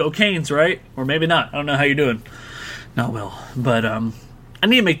Northeast. Go Canes, right? Or maybe not. I don't know how you're doing. Not well. But I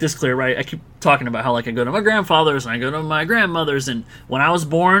need to make this clear, right? I keep talking about how, like, I go to my grandfather's and I go to my grandmother's, and when I was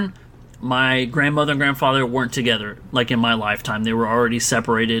born, my grandmother and grandfather weren't together, like, in my lifetime. They were already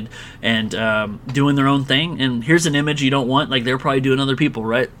separated and doing their own thing. And here's an image you don't want. Like, they're probably doing other people,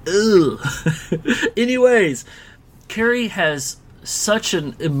 right? Ugh. Anyways, Carrie has such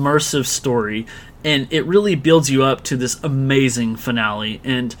an immersive story, and it really builds you up to this amazing finale.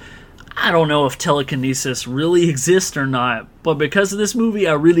 And I don't know if telekinesis really exists or not, but because of this movie,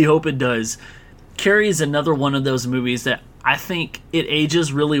 I really hope it does. Carrie is another one of those movies that I think it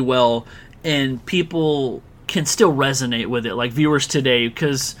ages really well, and people can still resonate with it, like viewers today,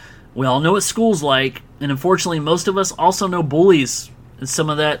 because we all know what school's like, and unfortunately most of us also know bullies, and some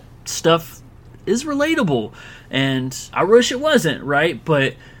of that stuff is relatable, and I wish it wasn't, right?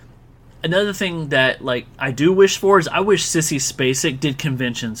 But another thing that, like, I do wish for is I wish Sissy Spacek did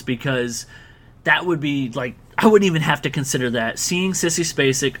conventions, because that would be, like, I wouldn't even have to consider that. Seeing Sissy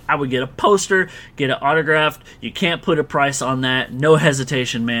Spacek, I would get a poster, get it autographed. You can't put a price on that. No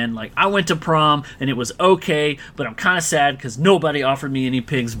hesitation, man. Like, I went to prom, and it was okay, but I'm kind of sad because nobody offered me any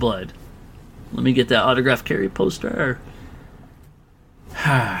pig's blood. Let me get that autographed Carrie poster.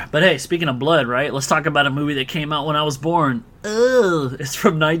 But hey, speaking of blood, right? Let's talk about a movie that came out when I was born. Ugh, it's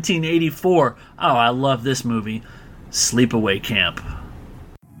from 1984. Oh, I love this movie. Sleepaway Camp.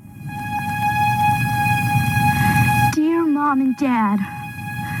 Dear Mom and Dad,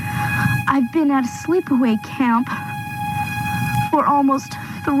 I've been at a sleepaway camp for almost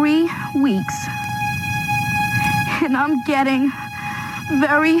 3 weeks, and I'm getting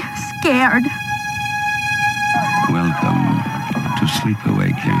very scared. Welcome to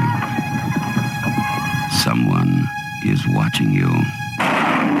Sleepaway Camp. Someone is watching you.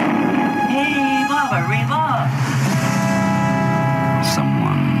 Hey, Baba, Reba.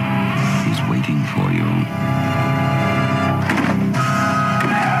 Someone is waiting for you.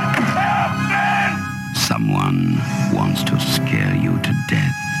 Someone wants to scare you to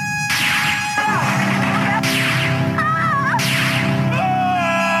death.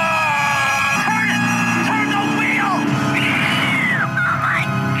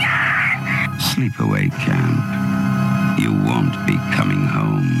 Sleepaway Camp. You won't be coming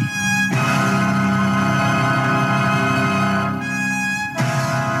home.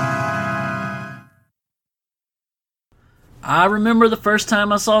 I remember the first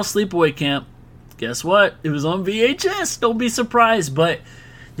time I saw Sleepaway Camp. Guess what? It was on VHS. Don't be surprised. But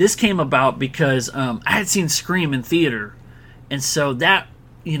this came about because I had seen Scream in theater. And so that,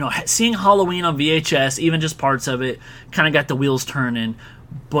 seeing Halloween on VHS, even just parts of it, kind of got the wheels turning.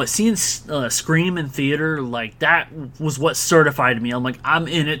 But seeing Scream in theater, like, that was what certified me. I'm like, I'm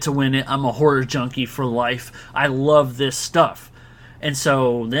in it to win it. I'm a horror junkie for life. I love this stuff. And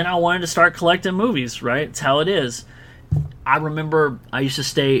so then I wanted to start collecting movies, right? It's how it is. I remember I used to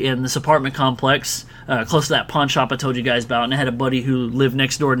stay in this apartment complex close to that pawn shop I told you guys about, and I had a buddy who lived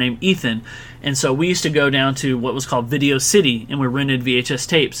next door named Ethan. And so we used to go down to what was called Video City, and we rented VHS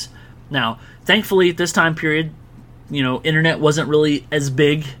tapes. Now, thankfully, at this time period, internet wasn't really as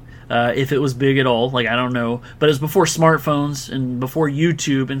big, if it was big at all, like, I don't know, but it was before smartphones and before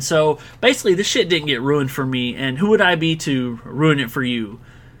YouTube, and so basically this shit didn't get ruined for me, and who would I be to ruin it for you?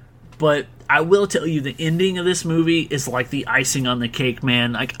 But I will tell you, the ending of this movie is like the icing on the cake,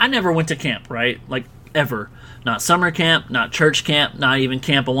 man. Like, I never went to camp, right? Like, ever. Not summer camp, not church camp, not even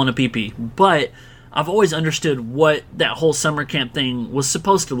camp I want to pee-pee, but I've always understood what that whole summer camp thing was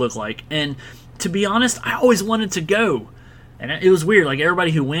supposed to look like, and to be honest, I always wanted to go. And it was weird. Like,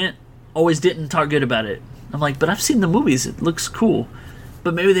 everybody who went always didn't talk good about it. I'm like, but I've seen the movies. It looks cool.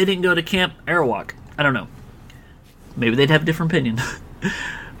 But maybe they didn't go to Camp Arawak. I don't know. Maybe they'd have a different opinion.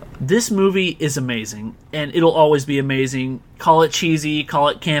 This movie is amazing. And it'll always be amazing. Call it cheesy. Call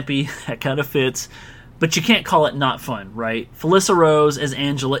it campy. That kind of fits. But you can't call it not fun, right? Felissa Rose as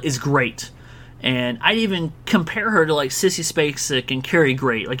Angela is great. And I'd even compare her to, like, Sissy Spacek and Carrie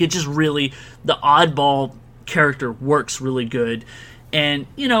Great. Like, it just really, the oddball character works really good. And,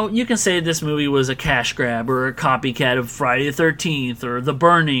 you can say this movie was a cash grab or a copycat of Friday the 13th or The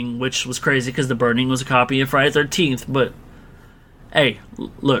Burning, which was crazy because The Burning was a copy of Friday the 13th. But, hey,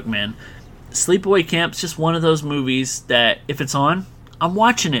 look, man, Sleepaway Camp's just one of those movies that if it's on, I'm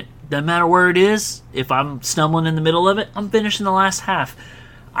watching it. Doesn't matter where it is. If I'm stumbling in the middle of it, I'm finishing the last half.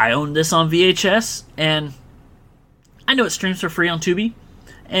 I own this on VHS, and I know it streams for free on Tubi,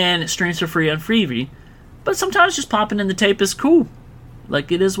 and it streams for free on Freevee, But sometimes just popping in the tape is cool.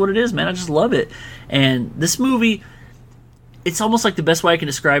 Like, it is what it is, man. I just love it. And this movie, it's almost like the best way I can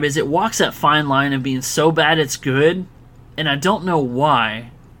describe it is it walks that fine line of being so bad it's good, and I don't know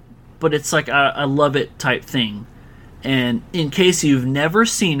why, but it's like I love it type thing. And in case you've never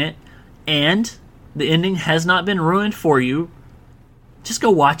seen it, and the ending has not been ruined for you, just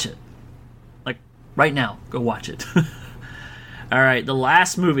go watch it. Like, right now, go watch it. All right, the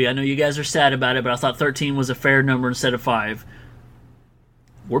last movie. I know you guys are sad about it, but I thought 13 was a fair number instead of 5.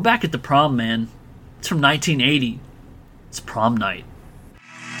 We're back at the prom, man. It's from 1980. It's Prom Night.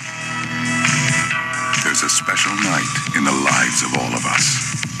 There's a special night in the lives of all of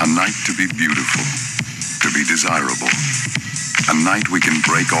us. A night to be beautiful, to be desirable. A night we can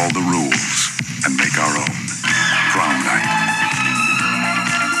break all the rules and make our own. Prom night.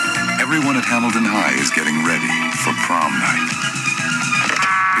 Everyone at Hamilton High is getting ready for prom night.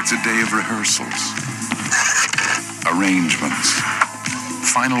 It's a day of rehearsals, arrangements,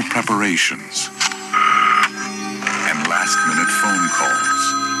 final preparations, and last-minute phone calls.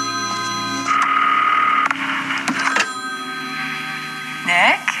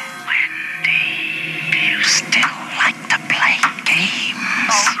 Nick? Wendy, do you still like to play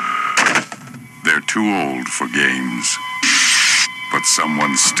games? They're too old for games, but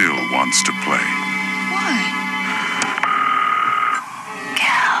someone still wants to play. What?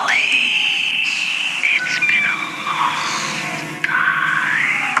 Callie, it's been a long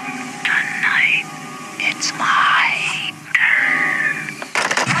time. Tonight, it's my turn.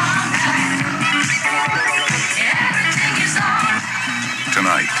 Everything is on.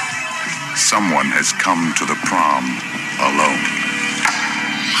 Tonight, someone has come to the prom alone.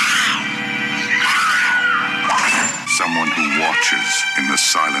 Someone who watches in the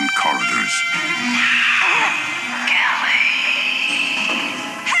silent corridors. Help!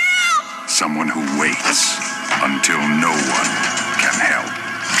 Someone who waits until no one can help.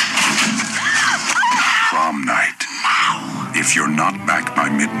 Prom night. If you're not back by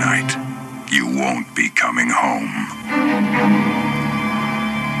midnight, you won't be coming home.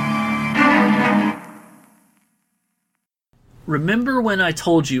 Remember when I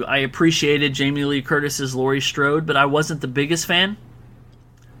told you I appreciated Jamie Lee Curtis's Laurie Strode, but I wasn't the biggest fan?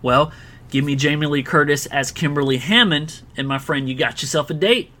 Well, give me Jamie Lee Curtis as Kimberly Hammond, and my friend, you got yourself a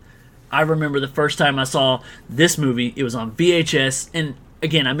date. I remember the first time I saw this movie, it was on VHS, and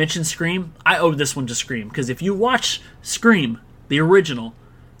again, I mentioned Scream. I owe this one to Scream, because if you watch Scream, the original,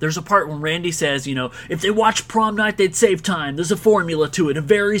 there's a part when Randy says, you know, if they watch Prom Night, they'd save time. There's a formula to it, a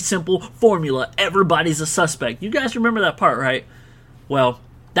very simple formula. Everybody's a suspect. You guys remember that part, right? Well,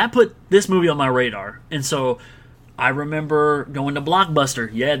 that put this movie on my radar. And so I remember going to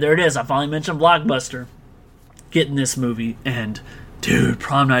Blockbuster. Yeah, there it is. I finally mentioned Blockbuster. Getting this movie. And, dude,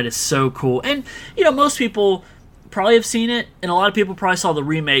 Prom Night is so cool. And, you know, most people probably have seen it. And a lot of people probably saw the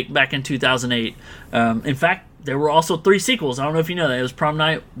remake back in 2008. In fact, there were also 3 sequels. I don't know if you know that. It was Prom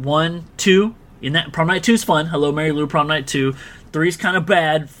Night 1, 2. Prom Night 2 is fun. Hello, Mary Lou, Prom Night 2. 3 is kind of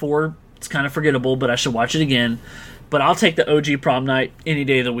bad. 4, it's kind of forgettable, but I should watch it again. But I'll take the OG Prom Night any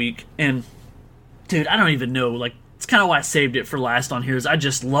day of the week. And, dude, I don't even know. Like, it's kind of why I saved it for last on here. Is I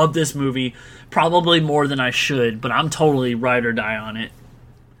just love this movie. Probably more than I should, but I'm totally ride or die on it.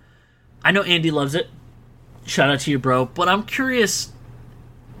 I know Andy loves it. Shout out to you, bro. But I'm curious,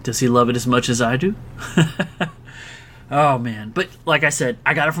 does he love it as much as I do? Oh, man. But like I said,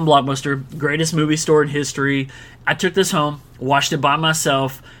 I got it from Blockbuster. Greatest movie store in history. I took this home, watched it by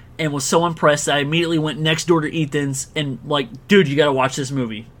myself, and was so impressed that I immediately went next door to Ethan's and like, dude, you got to watch this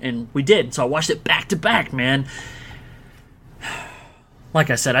movie. And we did. So I watched it back to back, man. Like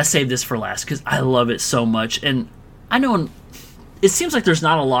I said, I saved this for last because I love it so much. And I know it seems like there's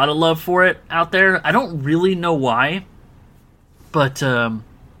not a lot of love for it out there. I don't really know why. But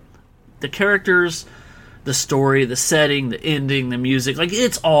the characters, the story, the setting, the ending, the music, like,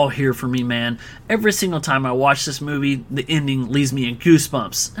 it's all here for me, man. Every single time I watch this movie, the ending leaves me in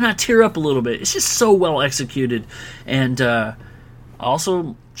goosebumps. And I tear up a little bit. It's just so well executed. And I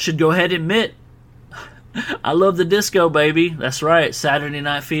also should go ahead and admit, I love the disco, baby. That's right. Saturday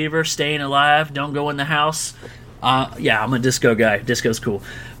Night Fever, Staying Alive, Don't Go in the House. Yeah, I'm a disco guy. Disco's cool.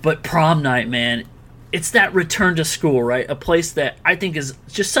 But Prom Night, man, it's that return to school, right? A place that I think is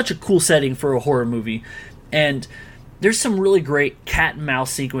just such a cool setting for a horror movie. And there's some really great cat and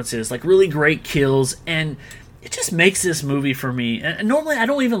mouse sequences, like really great kills, and it just makes this movie for me. And normally I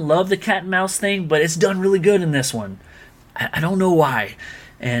don't even love the cat and mouse thing, but it's done really good in this one. I don't know why.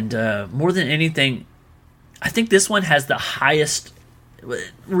 And more than anything, I think this one has the highest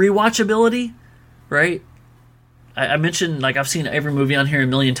rewatchability, right? I mentioned, like, I've seen every movie on here a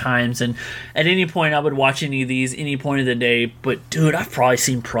million times, and at any point I would watch any of these, any point of the day. But, dude, I've probably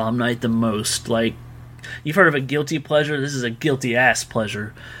seen Prom Night the most. Like, you've heard of a guilty pleasure? This is a guilty-ass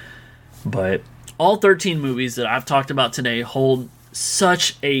pleasure. But all 13 movies that I've talked about today hold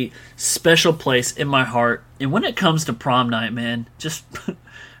such a special place in my heart. And when it comes to Prom Night, man, just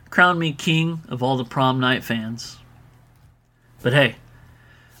crown me king of all the Prom Night fans. But hey,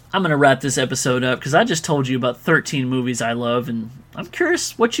 I'm going to wrap this episode up because I just told you about 13 movies I love, and I'm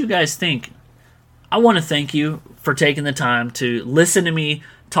curious what you guys think. I want to thank you for taking the time to listen to me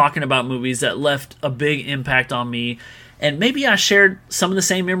talking about movies that left a big impact on me. And maybe I shared some of the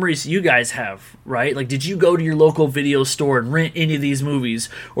same memories you guys have, right? Like, did you go to your local video store and rent any of these movies?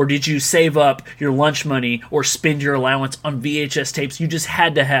 Or did you save up your lunch money or spend your allowance on VHS tapes you just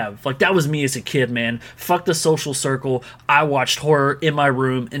had to have? Like, that was me as a kid, man. Fuck the social circle. I watched horror in my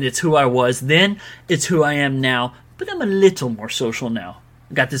room, and it's who I was then. It's who I am now. But I'm a little more social now.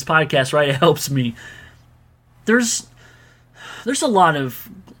 I got this podcast, right? It helps me. There's a lot of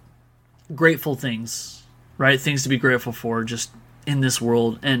grateful things, right? Things to be grateful for just in this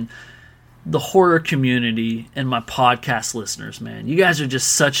world. And the horror community and my podcast listeners, man, you guys are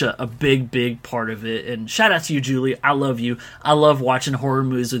just such a big part of it. And shout out to you, Julie. I love you. I love watching horror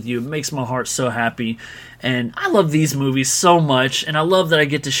movies with you. It makes my heart so happy. And I love these movies so much. And I love that I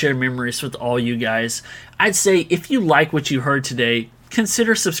get to share memories with all you guys. I'd say if you like what you heard today,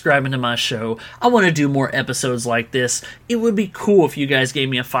 consider subscribing to my show. I want to do more episodes like this. It would be cool if you guys gave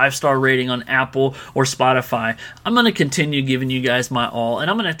me a 5-star rating on Apple or Spotify. I'm going to continue giving you guys my all,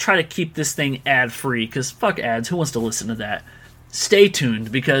 and I'm going to try to keep this thing ad-free, because fuck ads. Who wants to listen to that? Stay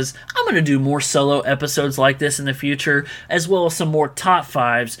tuned, because I'm going to do more solo episodes like this in the future, as well as some more top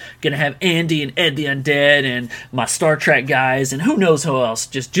fives. Going to have Andy and Ed the Undead and my Star Trek guys, and who knows who else.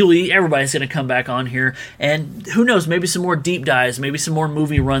 Just Julie, everybody's going to come back on here, and who knows, maybe some more deep dives, maybe some more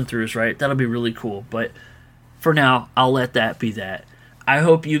movie run-throughs, right? That'll be really cool, but for now, I'll let that be that. I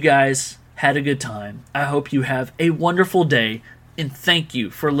hope you guys had a good time. I hope you have a wonderful day, and thank you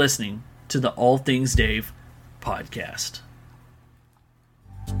for listening to the All Things Dave podcast.